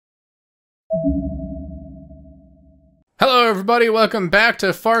Hello everybody, welcome back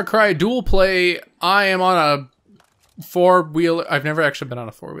to Far Cry Dual Play. I am on a four-wheeler. I've never actually been on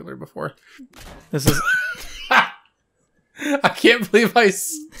a four-wheeler before. This is... I can't believe I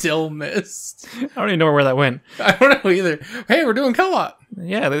still missed. I don't even know where that went. I don't know either. Hey, we're doing co-op.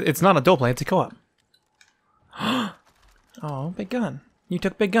 Yeah, it's not a dual play, it's a co-op. Oh, big gun. You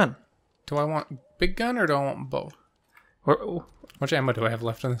took big gun. Do I want big gun or do I want bow? How much ammo do I have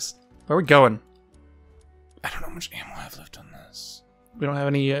left on this? Where are we going? I don't know how much ammo I have left on this. We don't have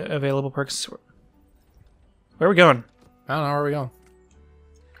any available perks. Where are we going? I don't know where we going.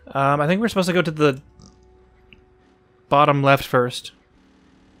 I think we're supposed to go to the bottom left first.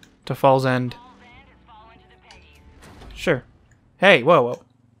 To Fall's End. Sure. Hey, whoa.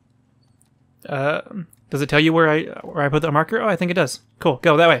 Does it tell you where I put the marker? Oh, I think it does. Cool,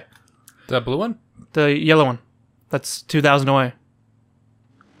 go that way. The blue one? The yellow one. That's 2,000 away.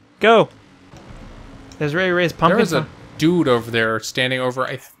 Go! There's Ray Ray's pumpkin. There was a dude over there standing over,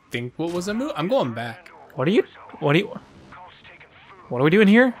 I think, what was it? I'm going back. What are we doing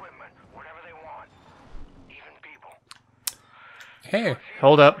here? Hey.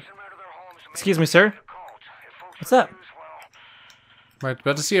 Hold up. Excuse me, sir. What's up? Am I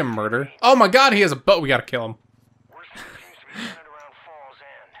about to see a murder? Oh my god, he has a boat. We gotta kill him.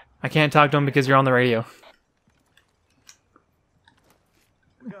 I can't talk to him because you're on the radio.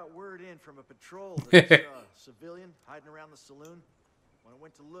 We got word in from a patrol that there's a civilian hiding around the saloon. When I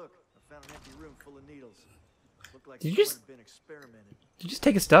went to look, I found an empty room full of needles. Looked like someone had been experimented. Did you just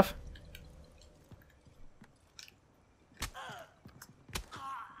take his stuff?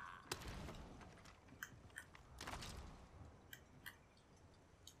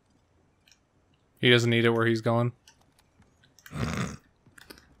 He doesn't need it where he's going.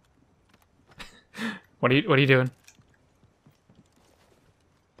 What are you doing?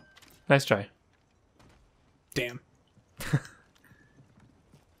 Nice try. Damn.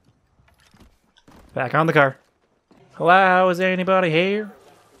 Back on the car. Hello, is there anybody here?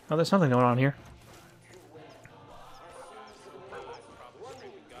 Oh, there's something going on here.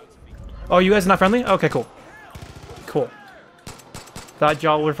 Oh, you guys are not friendly? Okay, cool. Cool. Thought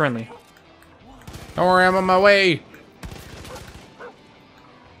y'all were friendly. Don't worry, I'm on my way.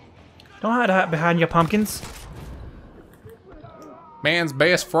 Don't hide behind your pumpkins. Man's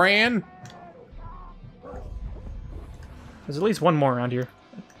best friend. There's at least one more around here.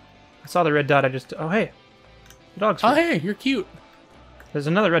 I saw the red dot, oh hey. The dog's free. Oh hey, you're cute. There's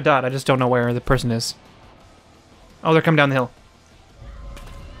another red dot, I just don't know where the person is. Oh, they're coming down the hill.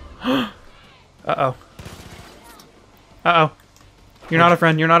 Uh-oh. Uh-oh. You're not a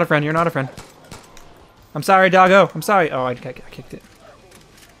friend, you're not a friend, you're not a friend. I'm sorry, doggo. I'm sorry. Oh, I kicked it.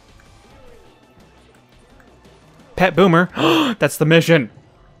 Pet Boomer. That's the mission.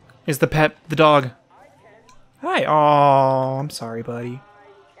 Is the dog. Hi. Oh, I'm sorry, buddy.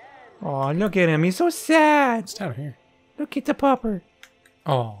 Oh, look at him. He's so sad. It's down here. Look at the pupper.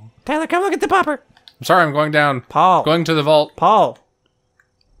 Oh. Tyler, come look at the pupper. I'm sorry, I'm going down. Paul. Going to the vault. Paul.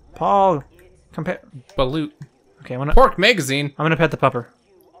 Balut. Okay, Pork magazine. I'm gonna pet the pupper.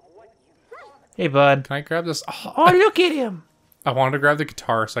 Hey, bud. Can I grab this? Oh, look at him. I wanted to grab the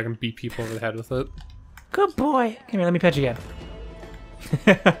guitar so I can beat people over the head with it. Good boy. Come here, let me pet you again.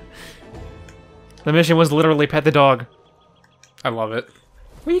 The mission was literally pet the dog. I love it.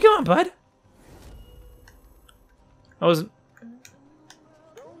 Where you going, bud?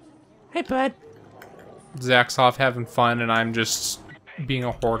 Hey, bud. Zach's off having fun and I'm just being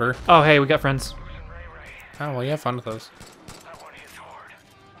a hoarder. Oh, hey, we got friends. Oh, well, you have fun with those.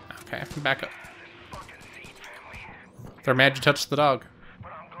 Okay, back up. They're mad you touched the dog.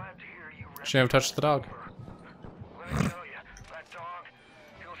 Shouldn't have touched the dog.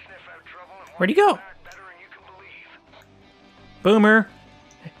 Where'd he go? Boomer.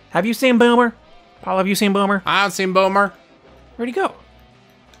 Have you seen Boomer? Paul, have you seen Boomer? I haven't seen Boomer. Where'd he go?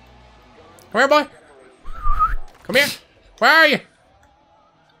 Come here, boy. Come here. Where are you?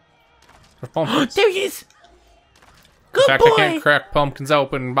 There he is. Good In fact, boy. I can't crack pumpkins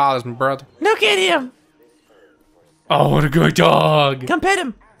open and bothers me, brother. Look at him. Oh, what a good dog. Come pet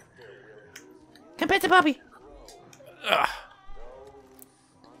him. Come pet the puppy. Ugh.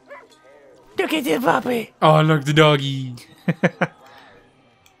 Look at the puppy. Oh, look, the doggy.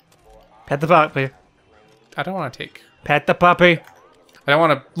 Pet the puppy. I don't want to take. Pet the puppy. I don't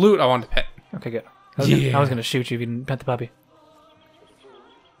want to loot, I want to pet. Okay, good. I was gonna shoot you if you didn't pet the puppy.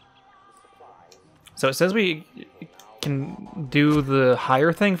 So it says we can do the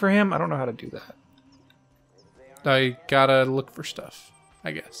higher thing for him. I don't know how to do that. I gotta look for stuff, I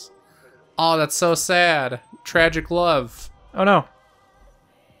guess. Oh, that's so sad. Tragic love. Oh no.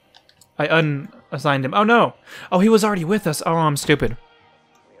 I unassigned him. Oh no! Oh, he was already with us. Oh, I'm stupid.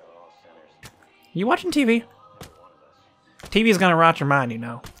 You watching TV? TV's gonna rot your mind, you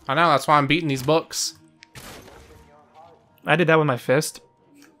know. I know, that's why I'm beating these books. I did that with my fist.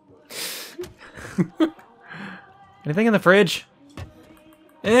 Anything in the fridge?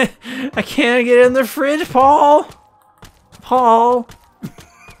 I can't get in the fridge, Paul! Paul!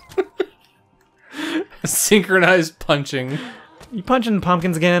 Synchronized punching. You punching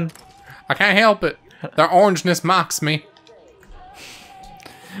pumpkins again? I can't help it. Their orangeness mocks me.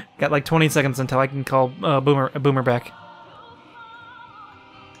 Got like 20 seconds until I can call Boomer back.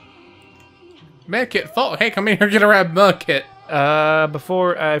 Medkit full. Hey, come here, get a red medkit.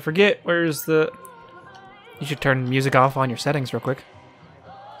 Before I forget, where's the... You should turn music off on your settings real quick.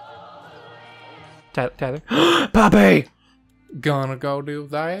 Tyler. Poppy! Gonna go do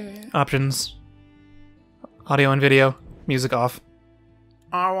that. Options. Audio and video. Music off.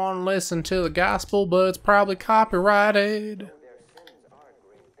 I want to listen to the gospel, but it's probably copyrighted.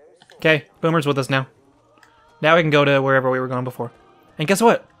 Okay, Boomer's with us now. Now we can go to wherever we were going before. And guess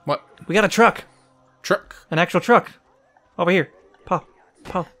what? What? We got a truck. Truck? An actual truck. Over here. Paul.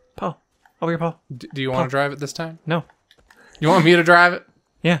 Over here, Paul. Do you want to drive it this time? No. You want me to drive it?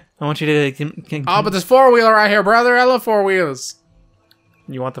 Yeah, I want you to... Oh, but there's four-wheeler right here, brother. I love four-wheelers.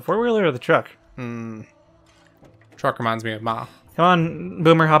 You want the four-wheeler or the truck? Truck reminds me of Ma. Come on,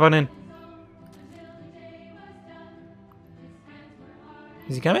 Boomer, hop on in.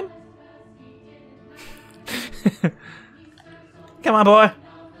 Is he coming? Come on, boy.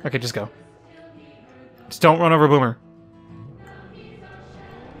 Okay, just go. Just don't run over Boomer.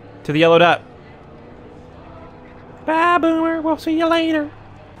 To the yellow dot. Bye, Boomer. We'll see you later.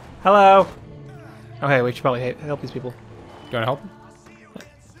 Hello. Oh, hey, we should probably help these people. Do you want to help?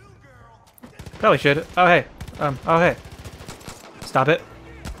 Probably should. Oh, hey. Oh, hey. Stop it.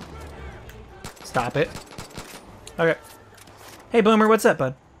 Stop it. Okay. Hey, Boomer, what's up,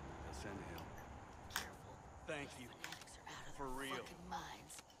 bud? Thank you. For real.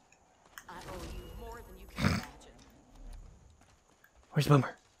 I owe you more than you can imagine. Where's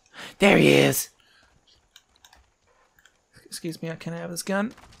Boomer? There he is. Excuse me, can I have this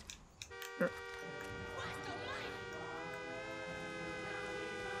gun?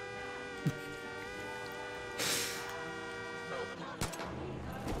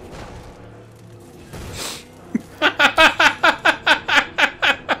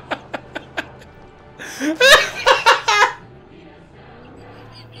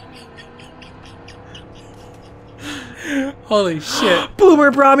 Holy shit.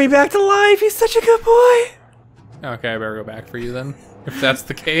 Boomer brought me back to life. He's such a good boy. Okay, I better go back for you then, if that's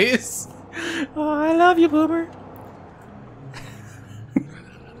the case. Oh, I love you, Boomer.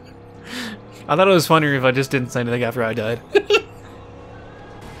 I thought it was funnier if I just didn't say anything after I died.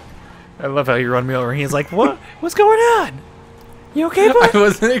 I love how you run me over. He's like, "What? What's going on? You okay, bud?" I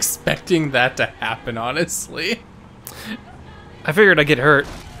wasn't expecting that to happen, honestly. I figured I'd get hurt,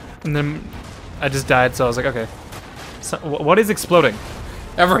 and then I just died. So I was like, "Okay." So, what is exploding?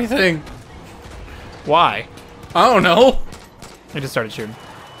 Everything. Why? I don't know. I just started shooting.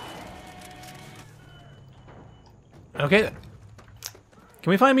 Okay then. Can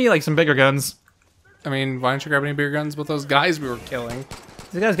we find me like some bigger guns? I mean, why don't you grab any bigger guns with those guys we were killing?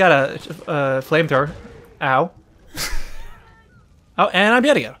 This guy's got a flamethrower. Ow. Oh, and I'm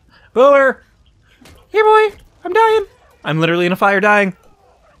dead again. Boomer! Here, boy! I'm dying! I'm literally in a fire dying.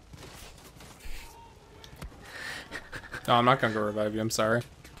 No, I'm not gonna go revive you, I'm sorry.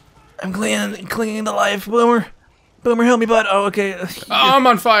 I'm clinging to life, Boomer. Boomer, help me, bud. Oh, okay. Oh, I'm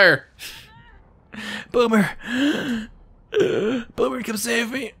on fire! Boomer. Boomer, come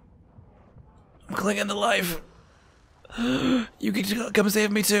save me. I'm clinging to life. You can come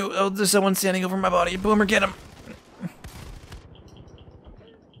save me too. Oh, there's someone standing over my body. Boomer, get him.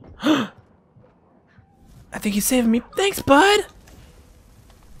 I think he's saving me. Thanks, bud.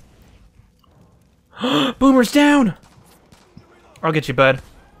 Boomer's down. I'll get you, bud.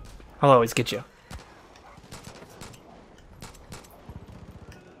 I'll always get you.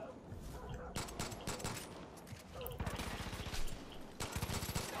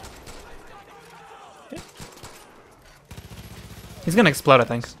 He's gonna explode, I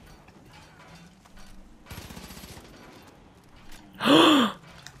think. I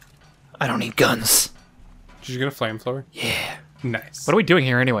don't need guns. Did you get a flamethrower? Yeah. Nice. What are we doing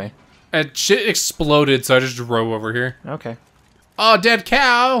here anyway? Shit exploded, so I just drove over here. Okay. Oh, dead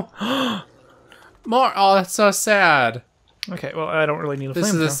cow! More. Oh, that's so sad. Okay, well, I don't really need a This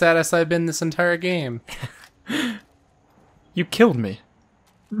is the saddest I've been this entire game. You killed me.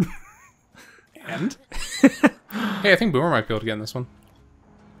 And? Hey, I think Boomer might be able to get in this one.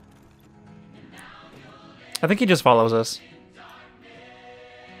 I think he just follows us.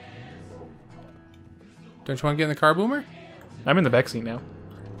 Don't you want to get in the car, Boomer? I'm in the backseat now.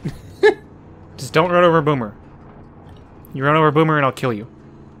 Just don't run over Boomer. You run over Boomer and I'll kill you.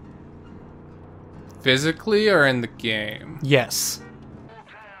 Physically or in the game? Yes.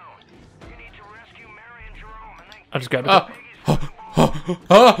 I just grabbed it.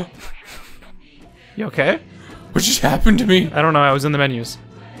 Oh! You okay? What just happened to me? I don't know. I was in the menus.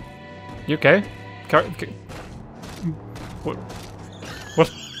 You okay? What? What?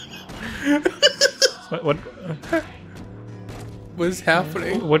 What? What is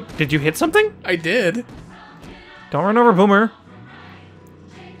happening? What? Did you hit something? I did. Don't run over Boomer.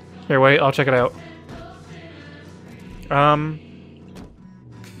 Here, wait. I'll check it out.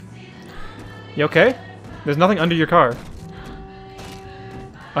 You okay? There's nothing under your car.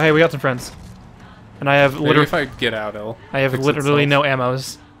 Oh, hey, we got some friends. And I have Maybe literally. if I get out, it'll I have fix literally itself. no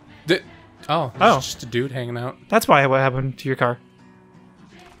ammos. Oh, Oh. it's just a dude hanging out. That's why what happened to your car.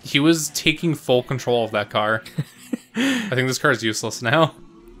 He was taking full control of that car. I think this car is useless now.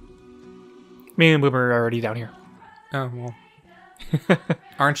 Me and Boomer are already down here. Oh, well.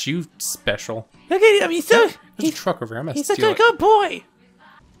 Aren't you special? Look at him. There's a truck over here. I'm gonna steal it. good boy.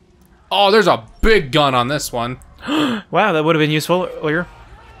 Oh, there's a big gun on this one. Wow, that would have been useful earlier.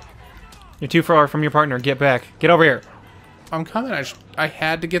 You're too far from your partner. Get back. Get over here. I'm coming. I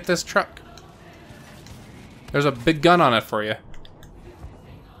had to get this truck. There's a big gun on it for you.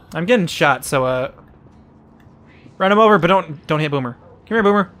 I'm getting shot, so run him over, but don't hit Boomer. Come here,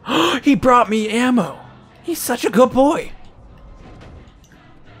 Boomer. He brought me ammo. He's such a good boy.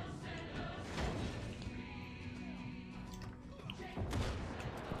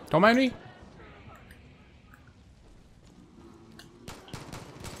 Don't mind me.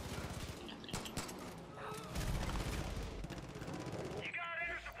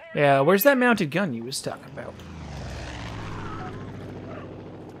 Yeah, where's that mounted gun you was talking about?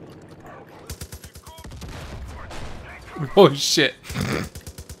 Oh shit.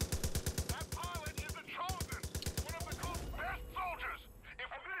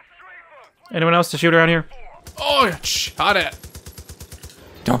 Anyone else to shoot around here? Oh, I got shot at.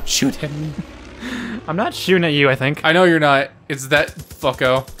 Don't shoot at me. I'm not shooting at you, I think. I know you're not. It's that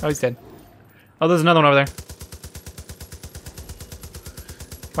fucko. Oh, he's dead. Oh, there's another one over there.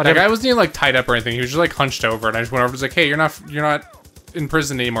 That guy wasn't even like tied up or anything. He was just like hunched over, and I just went over and was like, "Hey, you're not in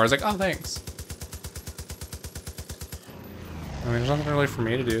prison anymore." I was like, "Oh, thanks." I mean, there's nothing really for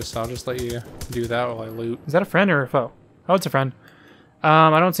me to do, so I'll just let you do that while I loot. Is that a friend or a foe? Oh, it's a friend.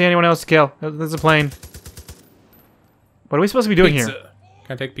 I don't see anyone else to kill. There's a plane. What are we supposed to be doing Pizza. here?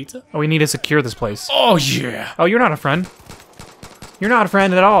 Can I take pizza? Oh, we need to secure this place. Oh yeah. Oh, you're not a friend. You're not a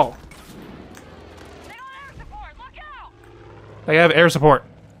friend at all. They don't air support. Look out! They have air support.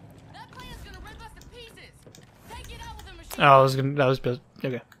 That plane's gonna rip us to pieces. Take it out with a machine. Oh, that was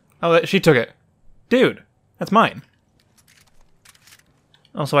okay. Oh, she took it. Dude, that's mine.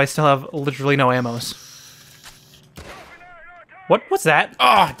 Also, I still have literally no ammos. What's that?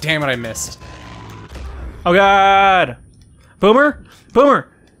 Oh, damn it, I missed. Oh god! Boomer! Boomer!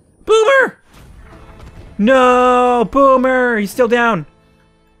 Boomer! No! Boomer! He's still down.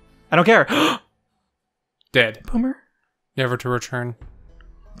 I don't care. Dead. Boomer? Never to return.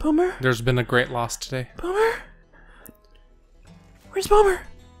 Boomer? There's been a great loss today. Boomer? Where's Boomer?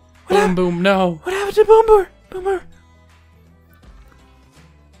 Boom, boom, no. What happened to Boomer? Boomer?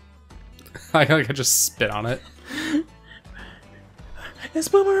 I just spit on it. Is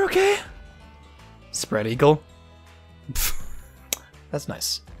Boomer okay? Spread eagle. That's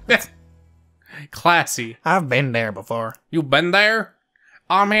nice. Classy. I've been there before. You been there?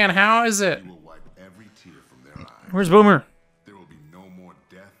 Oh man, how is it? Will wipe every tear from their eye. Where's Boomer? There will be no more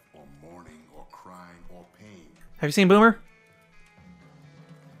death or mourning or crying or pain. Have you seen Boomer?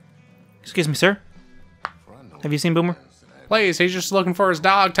 Excuse me, sir. For I know Have you seen Boomer? Please, he's just looking for his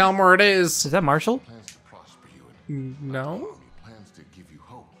dog. Tell him where it is. Is that Marshall? plans to prosper you and No? he plans to give you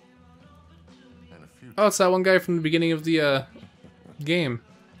hope. And a future. Oh, it's that one guy from the beginning of the game.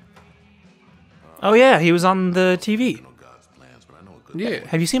 Oh yeah, he was on the TV. know God's plans, but I know a good Yeah.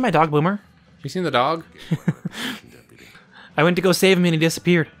 Have you seen my dog, Boomer? You seen the dog? deputy. I went to go save him and he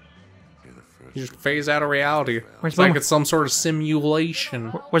disappeared. You're the first. You just phase out of reality. Where's It's like Boomer? it's some sort of simulation.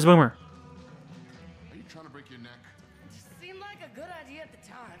 Where's Boomer? Are you trying to break your neck? Seemed like a good idea at the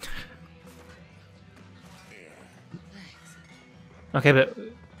time. Okay, but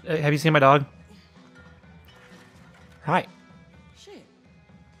have you seen my dog? Hi. Shit.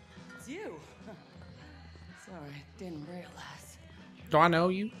 It's you. Sorry, didn't realize. Do I know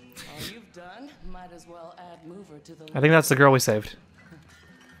you? All you've done, might as well add mover to the I think that's the girl we saved.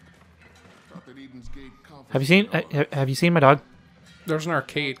 Thought at Eden's Gate Conference. Have you seen my dog? There's an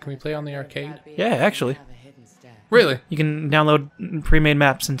arcade. Can we play on the arcade? Yeah, actually. Really? You can download pre-made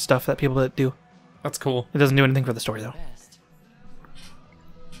maps and stuff that people that do. That's cool. It doesn't do anything for the story though.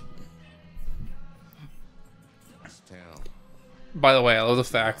 This town. But the way, I love the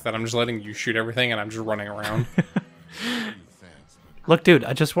fact that I'm just letting you shoot everything and I'm just running around. Look, dude,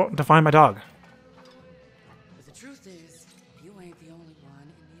 I just want to find my dog. But the truth is, you ain't the only one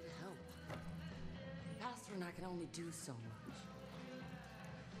in need of help. Pastor and I can only do so much.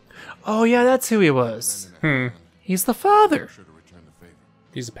 Oh yeah, that's who he was. He's the father. Sure to return the favor.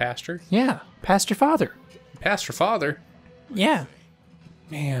 He's a pastor? Yeah, pastor father. Pastor father? Yeah.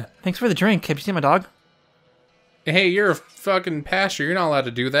 Man. Thanks for the drink. Have you seen my dog? Hey, you're a fucking pastor. You're not allowed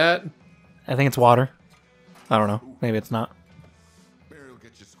to do that. I think it's water. I don't know. Maybe it's not. Barry will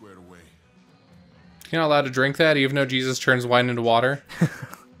get you squared away. You're not allowed to drink that even though Jesus turns wine into water.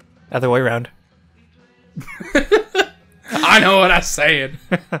 Other way around. I know what I'm saying.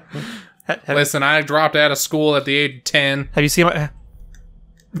 Listen, I dropped out of school at the age of 10. Have you seen my...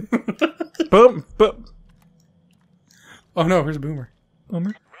 Boom! Boom! Oh no, here's a boomer.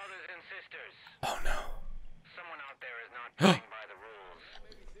 Boomer? Brothers and sisters, Oh no. someone out there is not playing by the rules.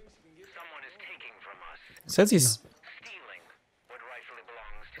 Someone is taking from us, Says he's... stealing what rightfully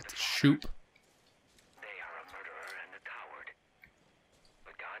belongs to the Shoot. They are a murderer and a coward.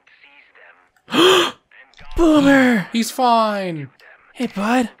 But God sees them, and God Boomer! He's fine. Hey,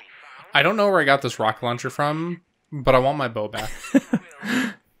 bud. I don't know where I got this rocket launcher from, but I want my bow back.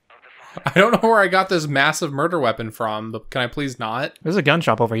 I don't know where I got this massive murder weapon from, but can I please not? There's a gun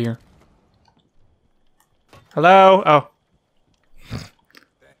shop over here. Hello? Oh.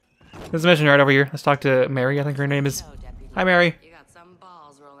 There's a mission right over here. Let's talk to Mary, I think her name is. So, Deputy, Hi, Mary. you got some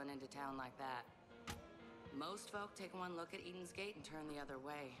balls rolling into town like that. Most folk take one look at Eden's Gate and turn the other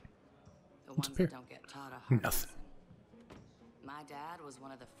way. The ones that don't get taught a hard Nothing. lesson. My dad was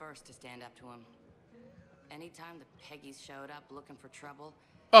one of the first to stand up to him. Anytime the Peggies showed up looking for trouble,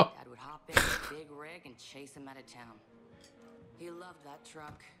 Oh. Dad would hop in a big rig and chase him out of town. He loved that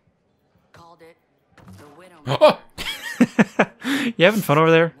truck. Called it the Widowmaker. Oh. You having fun over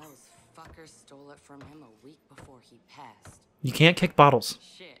there? Those fuckers stole it from him a week before he passed. You can't kick bottles.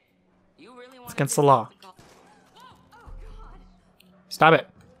 Shit. You really want against the law. Stop it.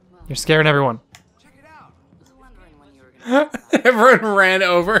 You're scaring everyone. was wondering when you were gonna talk about it. Everyone ran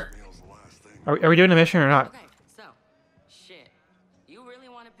over. Are we doing a mission or not? Okay, so shit. You really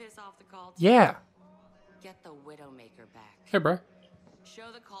want to piss off the cult? Yeah. Get the Widowmaker back. Hey, bro.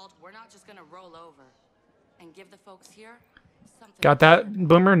 Show the cult we're not just gonna roll over. And give the folks here something. Got that,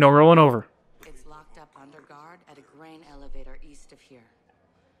 Boomer? No rolling over. It's locked up under guard at a grain elevator east of here.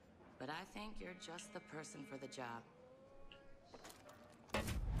 But I think you're just the person for the job.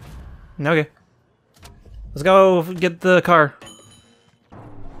 Okay. Let's go get the car.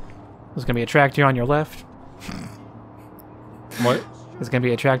 There's gonna be a tractor on your left. What? There's gonna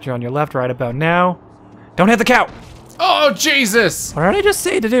be a tractor on your left right about now. Don't hit the cow! Oh, Jesus! What did I just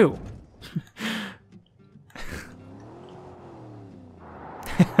say to do?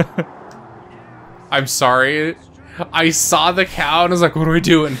 I'm sorry. I saw the cow and I was like, what do I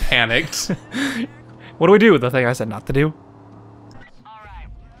do? And panicked. What do we do with the thing I said not to do? Alright,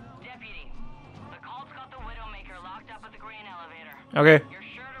 Deputy. The cult's got the Widowmaker locked up at the grain elevator. Okay. You're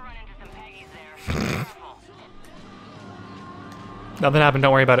sure to run into some Peggies there. Be careful. Nothing happened,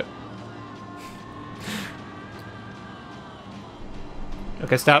 don't worry about it.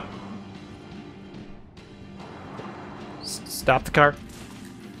 Okay, stop. Stop the car.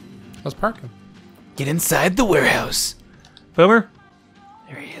 I was parking. Get inside the warehouse. Boomer?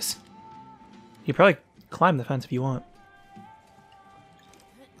 There he is. You probably climb the fence if you want.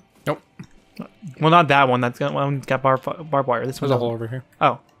 Nope. Well, not that one. That's got one got barbed wire. This There's one's a hole over here.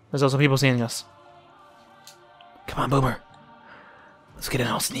 Oh, there's also people seeing us. Come on, Boomer. Let's get in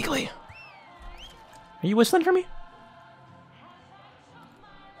all sneakily. Are you whistling for me?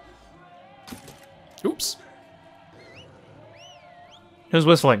 Oops. Who's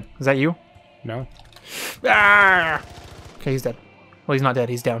whistling? Is that you? No. Ah! Okay, he's dead. Well, he's not dead.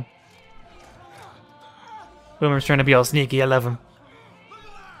 He's down. Boomer's trying to be all sneaky. I love him.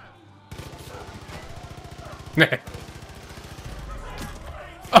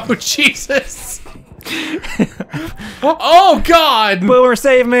 Oh, Jesus. Oh, God. Boomer,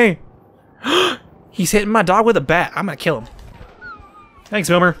 save me! He's hitting my dog with a bat. I'm gonna kill him. Thanks,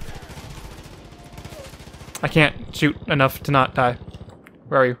 Boomer. I can't shoot enough to not die.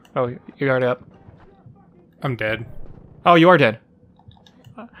 Where are you? Oh, you're already up. I'm dead. Oh, you are dead.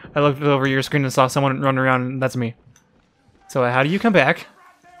 I looked over your screen and saw someone run around, and that's me. So how do you come back?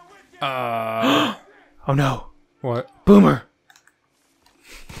 Oh no. What? Boomer.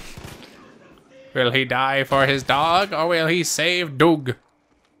 Will he die for his dog, or will he save Doug?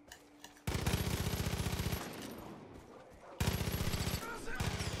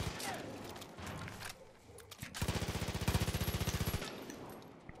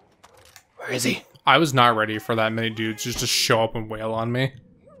 Where is he? I was not ready for that many dudes just to show up and wail on me.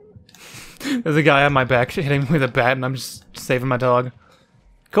 There's a guy on my back hitting me with a bat, and I'm just saving my dog.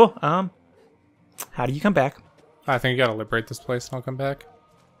 Cool. How do you come back? I think you gotta liberate this place and I'll come back.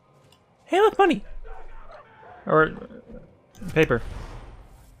 Hey, look, money. Or paper.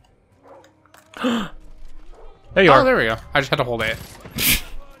 There you are. Oh, there we go. I just had to hold it.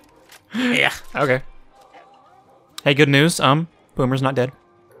 Yeah. Okay. Hey, good news. Boomer's not dead.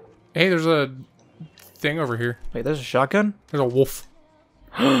 Hey, there's a thing over here. Wait, there's a shotgun? There's a wolf.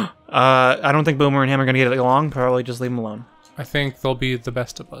 I don't think Boomer and him are gonna get along. Probably just leave him alone. I think they'll be the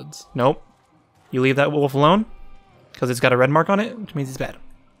best of buds. Nope. You leave that wolf alone, because it's got a red mark on it, which means he's bad.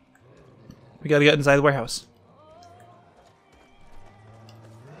 We gotta get inside the warehouse.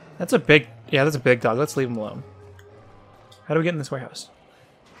 That's a big... Yeah, that's a big dog. Let's leave him alone. How do we get in this warehouse?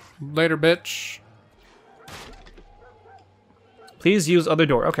 Later, bitch. Please use other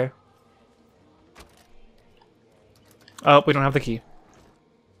door. Okay. Oh, we don't have the key.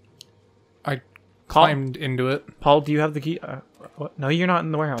 I climbed into it. Paul, do you have the key? What? No, you're not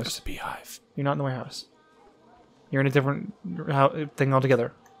in the warehouse. There's a beehive. You're not in the warehouse. You're in a different thing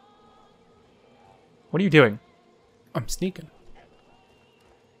altogether. What are you doing? I'm sneaking.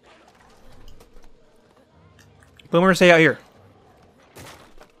 Boomer, stay out here.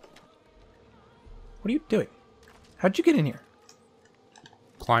 What are you doing? How'd you get in here?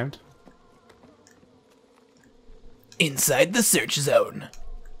 Climbed. Inside the search zone.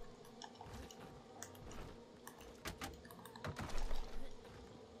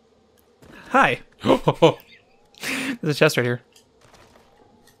 Hi. There's a chest right here.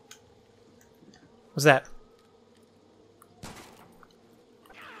 What's that?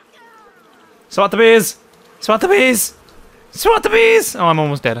 Swat the bees! Swat the bees! Swat the bees! Oh, I'm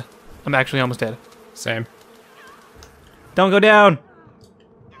almost dead. I'm actually almost dead. Same. Don't go down!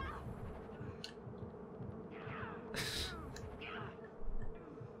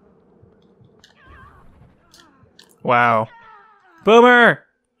 Wow. Boomer!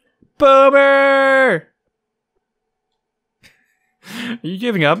 Boomer! Are you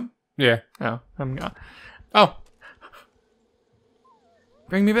giving up? Yeah. Oh, I'm not. Oh.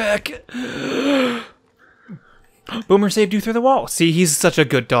 Bring me back. Boomer saved you through the wall. See, he's such a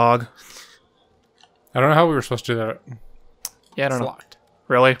good dog. I don't know how we were supposed to do that. Yeah, I don't It's know. locked.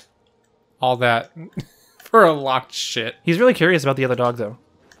 Really? All that for a locked shit. He's really curious about the other dog, though.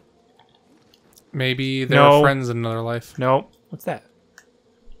 Maybe they're No. friends in another life. No. What's that?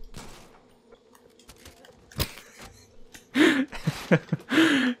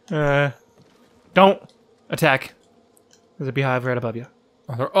 Don't attack. There's a beehive right above you.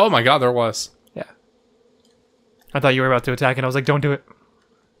 Oh my god, there was. Yeah. I thought you were about to attack, and I was like, don't do it.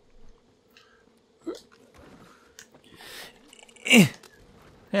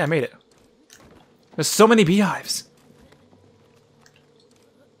 Yeah, I made it. There's so many beehives.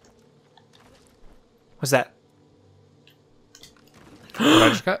 What's that? What I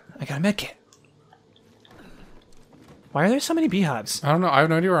just got? I got a med kit. Why are there so many beehives? I don't know. I have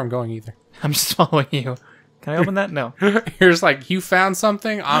no idea where I'm going either. I'm just following you. Can I open that? No. Here's like, you found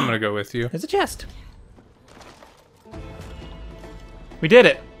something? I'm gonna go with you. There's a chest. We did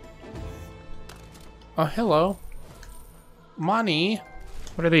it. Oh, hello. Money.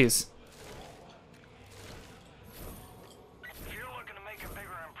 What are these? If you're looking to make a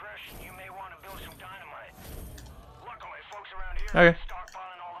bigger impression, you may want to build some dynamite. Luckily, folks around here Okay.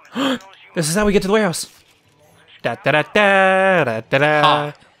 stockpiling all the materials you This is how we get to the warehouse. Da da da da da da da.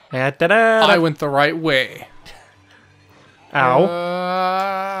 Ah. Da da da. I went the right way. Ow.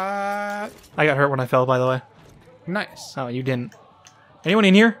 I I got hurt when I fell, by the way. nice. Oh, you didn't. Anyone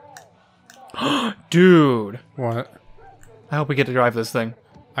in here? Dude. What? I hope we get to drive this thing.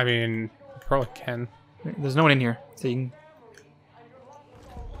 I mean, probably can. There's no one in here, so you can...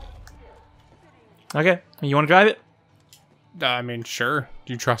 Okay, you want to drive it? I mean, sure.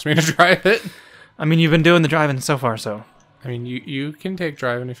 Do you trust me to drive it? I mean, you've been doing the driving so far, so... I mean, you can take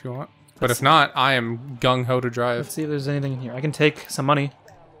driving if you want. But if not, I am gung-ho to drive. Let's see if there's anything in here. I can take some money.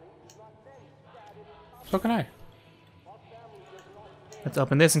 So can I. Let's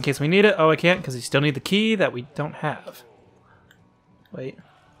open this in case we need it. Oh, I can't, because we still need the key that we don't have. Wait.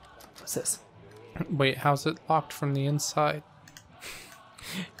 What's this? Wait, how's it locked from the inside?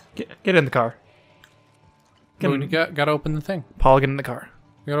 Get in the car. Gotta open the thing. Paul, get in the car.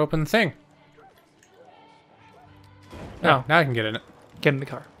 We gotta open the thing. No. Now I can get in it. Get in the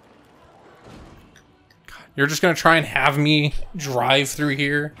car. You're just gonna try and have me drive through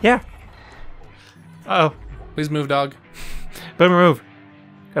here? Yeah. Uh-oh. Please move, dog. Boomer, move.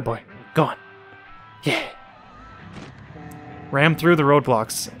 Good boy. Go on. Yeah. Ram through the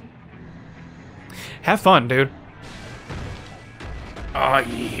roadblocks. Have fun, dude. Oh,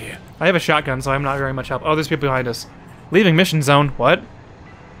 yeah. I have a shotgun, so I'm not very much help. Oh, there's people behind us. Leaving mission zone. What?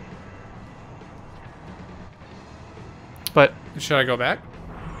 But, Should I go back?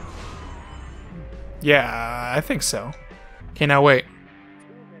 yeah, I think so. Okay, now wait.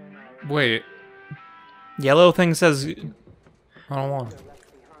 Wait. Yellow thing says... I don't want it.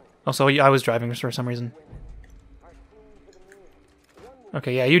 Oh, so I was driving for some reason.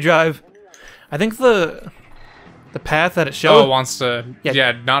 Okay, yeah, you drive. I think the path that it showed... Oh, it wants to... Yeah.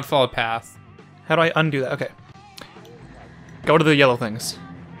 Yeah, not follow path. How do I undo that? Okay. Go to the yellow things.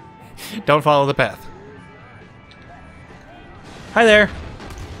 Don't follow the path. Hi there.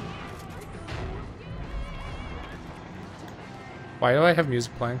 Why do I have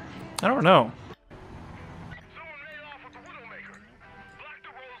music playing? I don't know.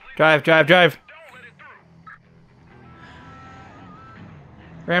 Drive, drive, drive.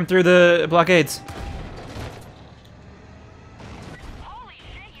 Ram through the blockades. Holy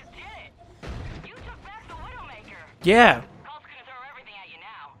shit, you did it! You took back the Widowmaker! Yeah. Cult's gonna throw everything at you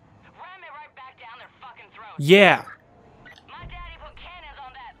now. Ram it right back down their fucking throats. Yeah. My daddy put cannons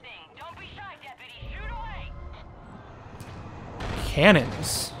on that thing. Don't be shy, deputy. Shoot away!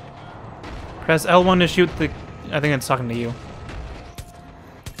 Cannons. Press L1 to shoot the... I think it's talking to you.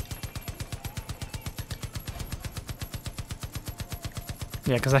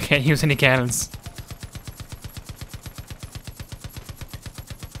 Yeah, because I can't use any cannons.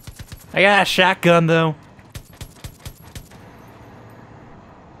 I got a shotgun, though.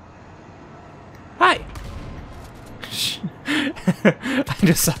 Hi! I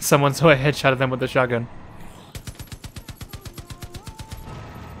just saw someone, so I headshotted them with a shotgun.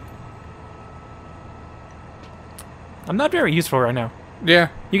 I'm not very useful right now. Yeah.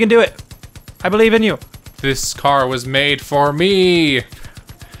 You can do it. I believe in you. This car was made for me.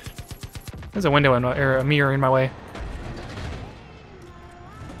 There's a window in my, or a mirror in my way.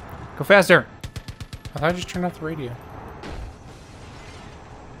 Go faster. I thought I just turned off the radio.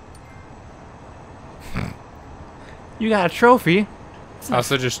 You got a trophy. I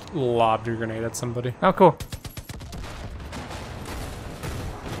also just lobbed your grenade at somebody. Oh, cool.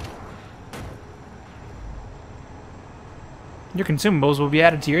 Your consumables will be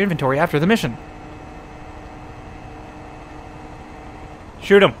added to your inventory after the mission.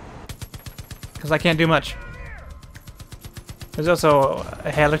 Shoot him. Because I can't do much. There's also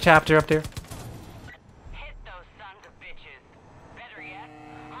a helicopter up there. Hit those sons of bitches. Better yet,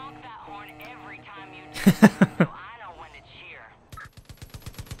 honk that horn every time you do, so I know when to cheer.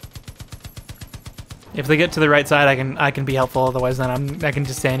 If they get to the right side, I can be helpful. Otherwise, then I can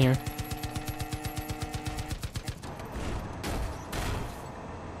just stand here.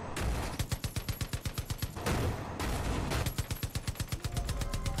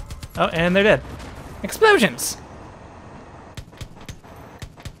 Oh, and they're dead. Explosions!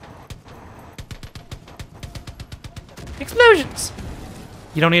 Explosions!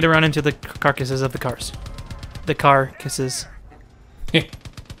 You don't need to run into the carcasses of the cars. The carcasses.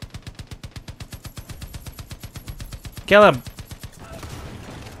 Kill him!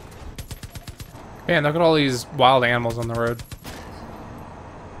 Man, look at all these wild animals on the road.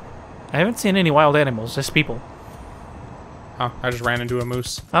 I haven't seen any wild animals, just people. Oh, I just ran into a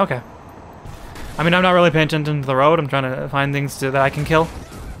moose. Okay. I mean, I'm not really paying attention to the road. I'm trying to find things that I can kill,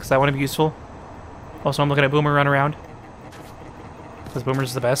 because I want to be useful. Also, I'm looking at Boomer run around, because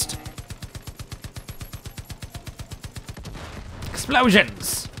Boomer's the best.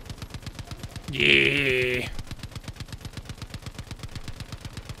 Explosions! Yeah.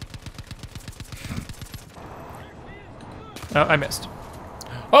 Oh, I missed.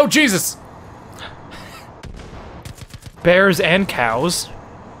 Oh, Jesus! Bears and cows.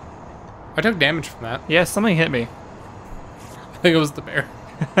 I took damage from that. Yeah, something hit me. I think it was the bear.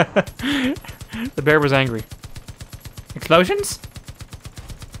 The bear was angry. Explosions?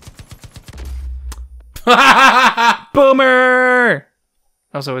 Boomer!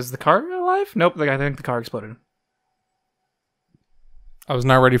 Also, is the car alive? Nope, I think the car exploded. I was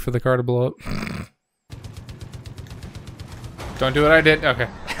not ready for the car to blow up. Don't do what I did. Okay.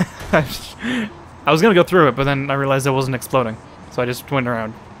 I was gonna go through it, but then I realized it wasn't exploding. So I just went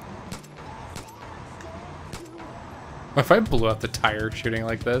around. What if I blew out the tire shooting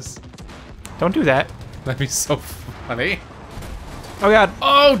like this? Don't do that. That'd be so funny. Oh god.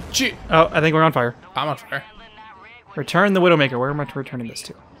 Oh, gee. Oh, I think we're on fire. I'm on fire. Return the Widowmaker. Where am I returning this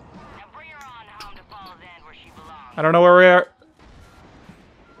to? I don't know where we are.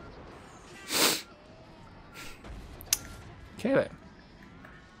 Okay then.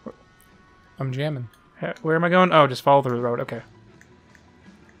 I'm jamming. Where am I going? Oh, just follow through the road. Okay.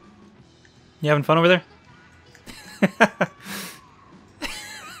 You having fun over there?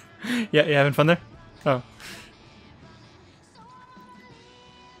 Yeah, you having fun there? Oh.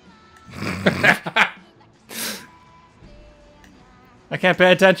 I can't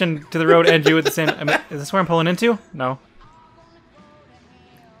pay attention to the road and you at the same. I mean, is this where I'm pulling into? No.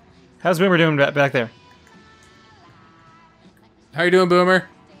 How's Boomer doing back there? How you doing, Boomer?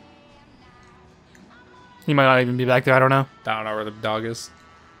 He might not even be back there. I don't know. I don't know where the dog is.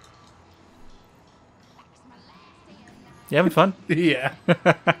 You having fun? Yeah.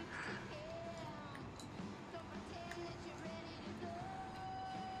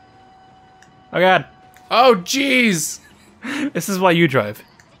 Oh god. Oh, jeez. This is why you drive.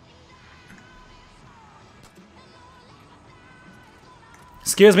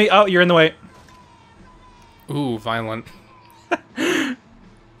 Excuse me. Oh, you're in the way. Ooh, violent. That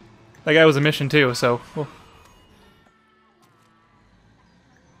guy was a mission too, so.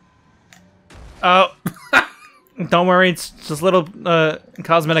 Oh. Don't worry, it's just little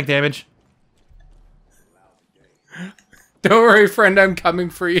cosmetic damage. Don't worry, friend, I'm coming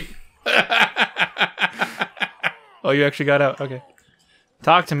for you. Oh, you actually got out. Okay.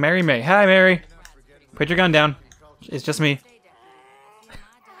 Talk to Mary May. Hi, Mary. Put your gun down. It's just me.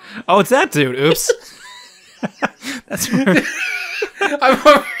 Oh, it's that dude. Oops. That's weird.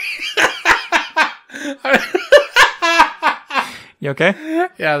 You okay?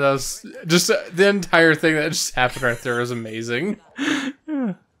 Yeah, that was just the entire thing that just happened right there was amazing.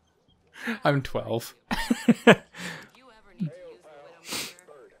 I'm 12.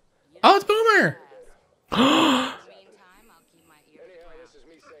 Oh, it's Boomer!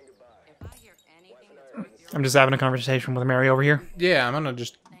 I'm just having a conversation with Mary over here. Yeah, I'm gonna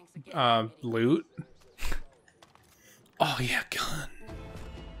just loot. Oh yeah, gun.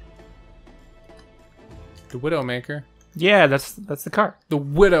 The Widowmaker. Yeah, that's the car. The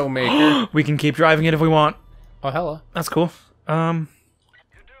Widowmaker. We can keep driving it if we want. Oh hella. That's cool.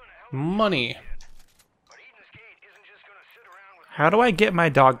 Money. How do I get my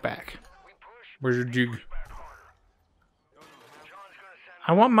dog back? Where's your jug?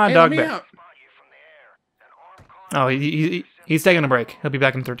 I want my Hey, dog let me back. out. Oh, he's taking a break. He'll be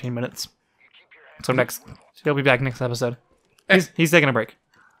back in 13 minutes. So he'll be back next episode. He's taking a break.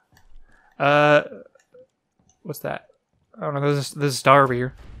 What's that? I don't know. There's a star over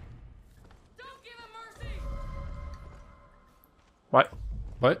here. What?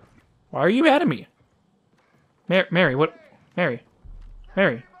 What? Why are you mad at me? Mary, what? Mary.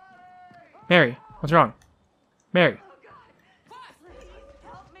 What's wrong? Mary.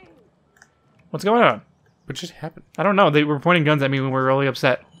 What's going on? What just happened? I don't know. They were pointing guns at me when we were really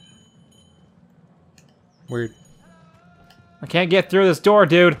upset. Weird. I can't get through this door,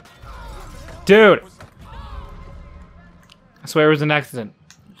 dude. Dude. I swear it was an accident.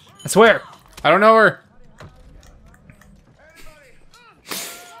 I swear. I don't know her.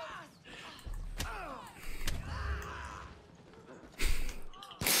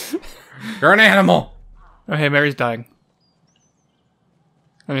 You're an animal. Oh, hey, Mary's dying.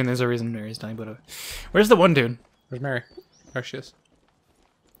 I mean, there's a reason Mary's dying, but... Where's the one dude? Where's Mary? There she is.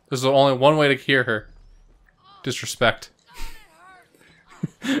 There's only one way to hear her. Disrespect.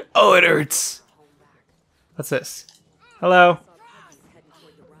 Oh, it hurts. What's this? Hello.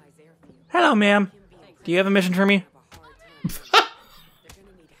 Hello, ma'am. Do you have a mission for me?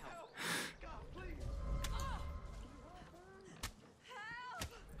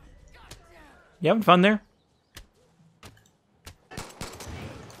 You having fun there?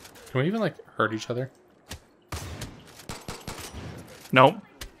 Can we even, like, hurt each other? Nope.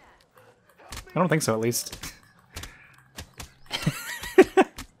 I don't think so, at least.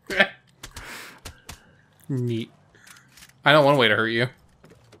 Neat. I know one way to hurt you.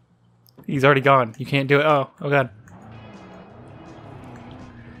 He's already gone. You can't do it. Oh god.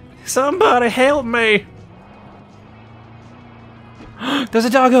 Somebody help me! There's a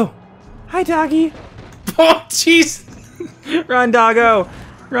doggo! Hi, doggy! Oh, jeez! Run, doggo!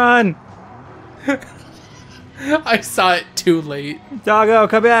 Run! I saw it too late. Doggo,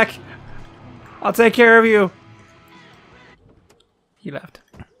 come back! I'll take care of you! He left.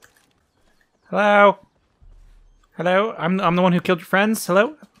 Hello? Hello? I'm the one who killed your friends?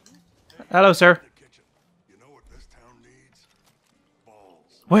 Hello? Hello, sir. You know what this town needs?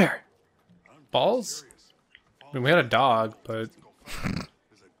 Balls. Where? Balls? I mean, we had a dog, but...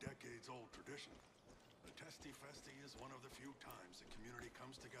 is a decades-old tradition. The Testy Festy is one of the few times the community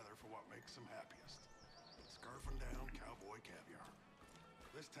comes together for what makes them happiest. Scarfing down cowboy caviar.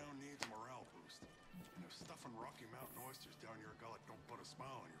 This town needs a morale boost. And if stuffing Rocky Mountain oysters down your gullet don't put a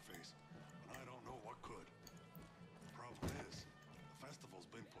smile on your face, then I don't know what could. The problem is, the festival's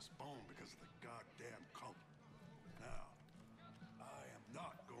been postponed because of the goddamn cult. Now, I am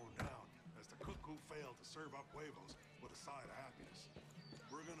not going down, as the cook who failed to serve up huevos with a side of happiness.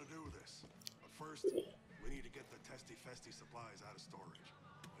 We're gonna do this, but first, we need to get the Testy Festy supplies out of storage.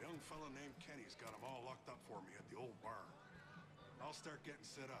 A young fella named Kenny's got them all locked up for me at the old barn. I'll start getting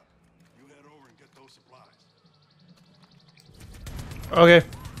set up. You head over and get those supplies. Okay.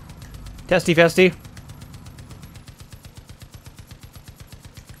 Testy Festy.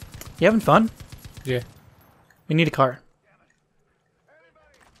 You having fun? Yeah. We need a car.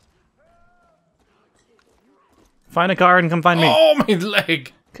 Find a car and come find me. Oh, my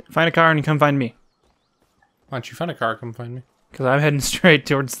leg! Find a car and come find me. Why don't you find a car? Come find me. Because I'm heading straight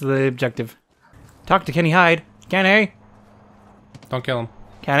towards the objective. Talk to Kenny Hyde. Kenny? Don't kill him.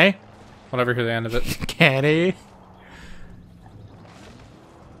 Kenny? Whatever, hear the end of it. Kenny?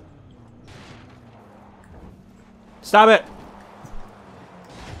 Stop it!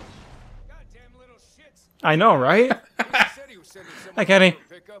 Goddamn little shits. I know, right? Said he was sending someone Hi, Kenny.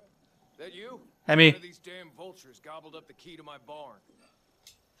 for a pickup. That you? Hey, me. One of these damn vultures gobbled up the key to my barn.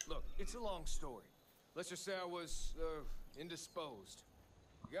 Look, it's a long story. Let's just say I was indisposed.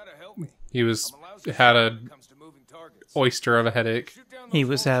 You gotta help me. He was I'm a lousy had shot a when it comes to moving targets. oyster of a headache. Shoot down He those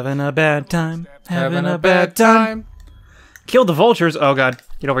was vultures. having a bad time. Having a bad time. Killed the vultures. Oh, God.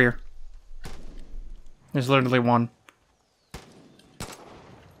 Get over here. There's literally one.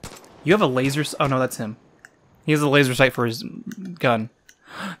 You have a laser... Oh, no, that's him. He has a laser sight for his gun.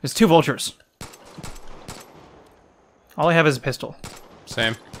 There's two vultures. All I have is a pistol.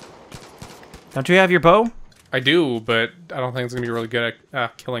 Same. Don't you have your bow? I do, but I don't think it's gonna be really good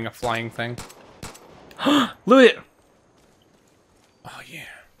at killing a flying thing. Loot it! Oh yeah.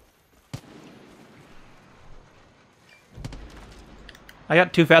 I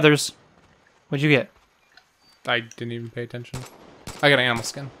got 2 feathers. What'd you get? I didn't even pay attention. I got an animal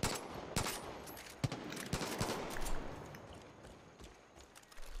skin.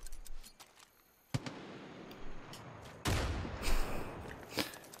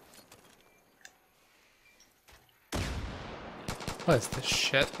 What is this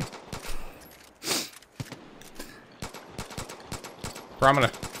shit? Bro, I'm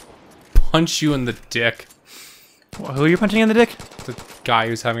gonna punch you in the dick. Who are you punching in the dick? The guy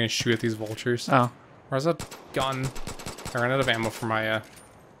who's having a shoot at these vultures. Oh. Where's that gun? I ran out of ammo for my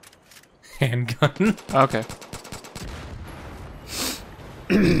handgun. Okay.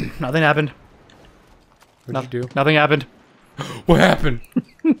 Nothing happened. What'd you do? Nothing happened. What happened?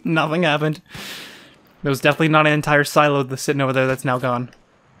 Nothing happened. There was definitely not an entire silo that's sitting over there that's now gone.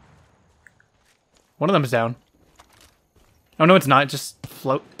 One of them's down. Oh no, it's not. It just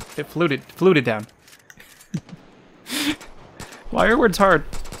it fluted down. Why are words hard?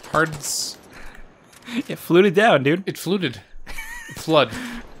 Hard's... It fluted down, dude. It fluted. Flood.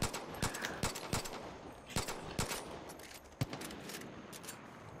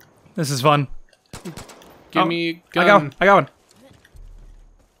 This is fun. Give me a gun. I got one.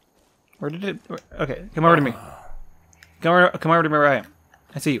 Where did it? Okay, come over to me. Come over to me where I am.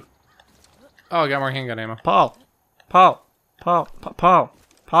 I see you. Oh, I got more handgun ammo. Paul, over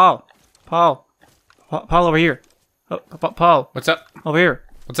here. Oh, Paul, What's up? over here.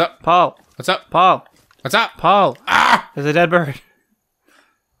 What's up? Paul, What's up? Paul, What's up? Paul. Ah! There's a dead bird.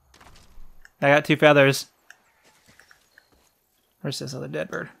 I got 2 feathers. Where's this other dead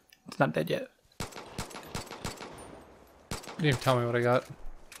bird? It's not dead yet. You didn't even tell me what I got.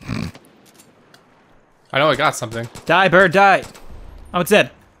 I know I got something. Die, bird, die. Oh, it's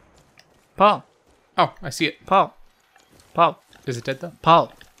dead. Paul, Oh, I see it. Paul, Is it dead though?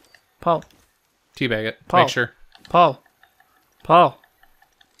 Paul, Teabag it. Paul. Make sure. Paul.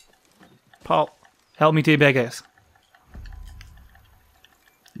 Help me teabag this.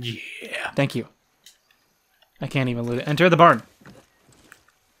 Yeah. Thank you. I can't even loot it. Enter the barn.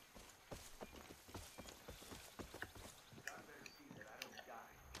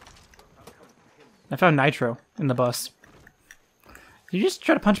 I found nitro in the bus. Did you just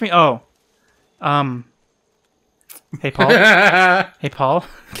try to punch me? Oh. Hey, Paul. Hey, Paul.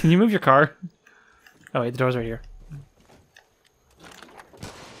 Can you move your car? Oh, wait, the door's right here.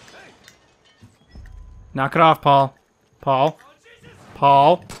 Knock it off, Paul. Paul.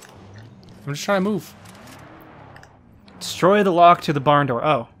 I'm just trying to move. Destroy the lock to the barn door.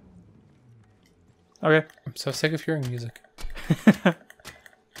 Oh. Okay. I'm so sick of hearing music.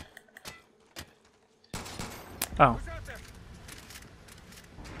 Oh.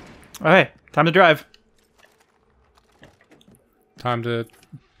 Okay, time to drive. Time to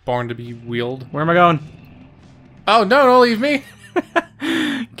barn to be wheeled. Where am I going? Oh no! Don't leave me.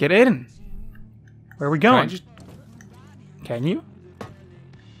 Get in. Where are we Can I going? just Can you?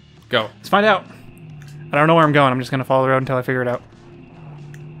 go? Let's find out. I don't know where I'm going. I'm just gonna follow the road until I figure it out.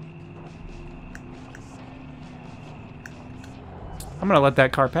 I'm gonna let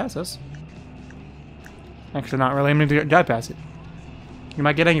that car pass us. Actually, not really. I'm gonna drive past it. You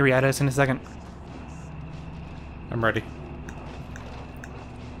might get angry at us in a second. I'm ready.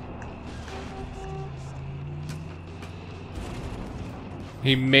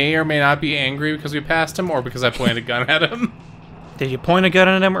 He may or may not be angry because we passed him, or because I pointed a gun at him. Did you point a gun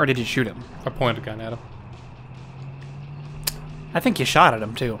at him, or did you shoot him? I pointed a gun at him. I think you shot at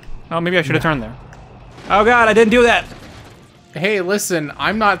him, too. Oh, maybe I should have turned there. Oh god, I didn't do that! Hey, listen,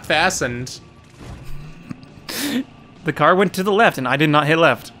 I'm not fastened. The car went to the left, and I did not hit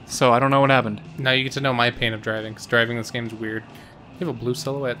left. So I don't know what happened. Now you get to know my pain of driving, because driving this game's weird. You have a blue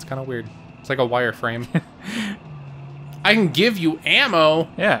silhouette, it's kind of weird. It's like a wireframe. I can give you ammo!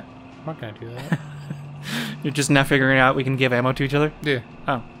 Yeah. I'm not gonna do that. You're just now figuring out we can give ammo to each other? Yeah.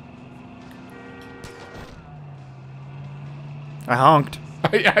 Oh. I honked.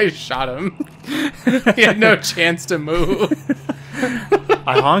 I shot him. He had no chance to move.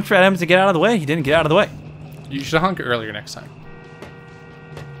 I honked for him to get out of the way. He didn't get out of the way. You should honk earlier next time.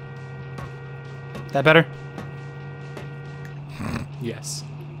 That better? Yes.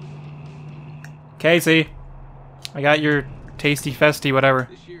 Casey. I got your tasty festy whatever.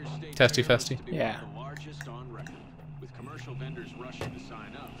 Testy festy. Yeah.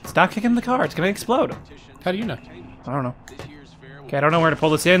 Stop kicking the car. It's gonna explode. How do you know? I don't know. Okay, I don't know where to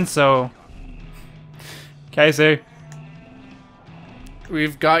pull this in, so... Casey.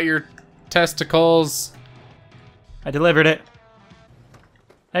 We've got your testicles. I delivered it.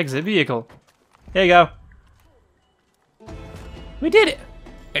 Exit vehicle. There you go. We did it.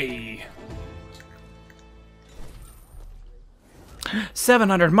 Hey.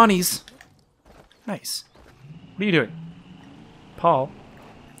 700 monies. Nice. What are you doing? Paul,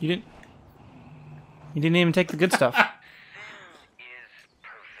 you didn't even take the good stuff. Is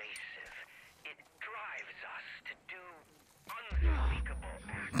pervasive. It drives us to do unspeakable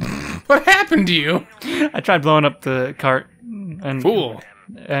acts. What happened to you? I tried blowing up the cart and Fool.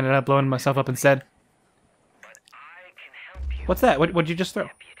 ended up blowing myself up instead. But I can help you, What's that? What'd you just throw?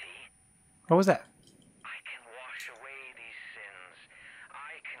 deputy. What was that? I can wash away these sins.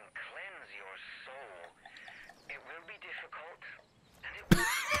 I can cleanse your soul. It will be difficult, and it will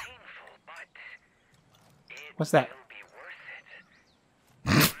be painful, but it What's that? will be worth it.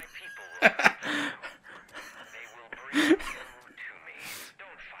 My people will. They will bring you to me.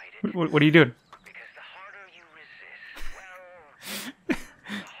 Don't fight it, What are you doing? because the harder you resist, well, the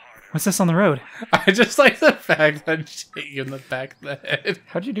harder. What's this on the road? I just like the fact that I just hit you in the back of the head.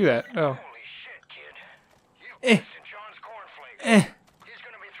 How'd you do that? Oh. Holy shit, kid. Eh. Listen, John's cornflakes. Eh. He's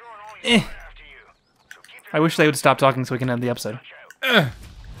gonna be throwing all your Eh. blood after you. So keep your I wish they would stop talking so we can end the episode.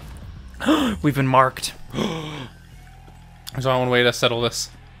 We've been marked. There's only one way to settle this.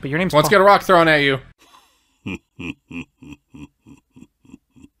 But your name's Let's Paul. get a rock thrown at you.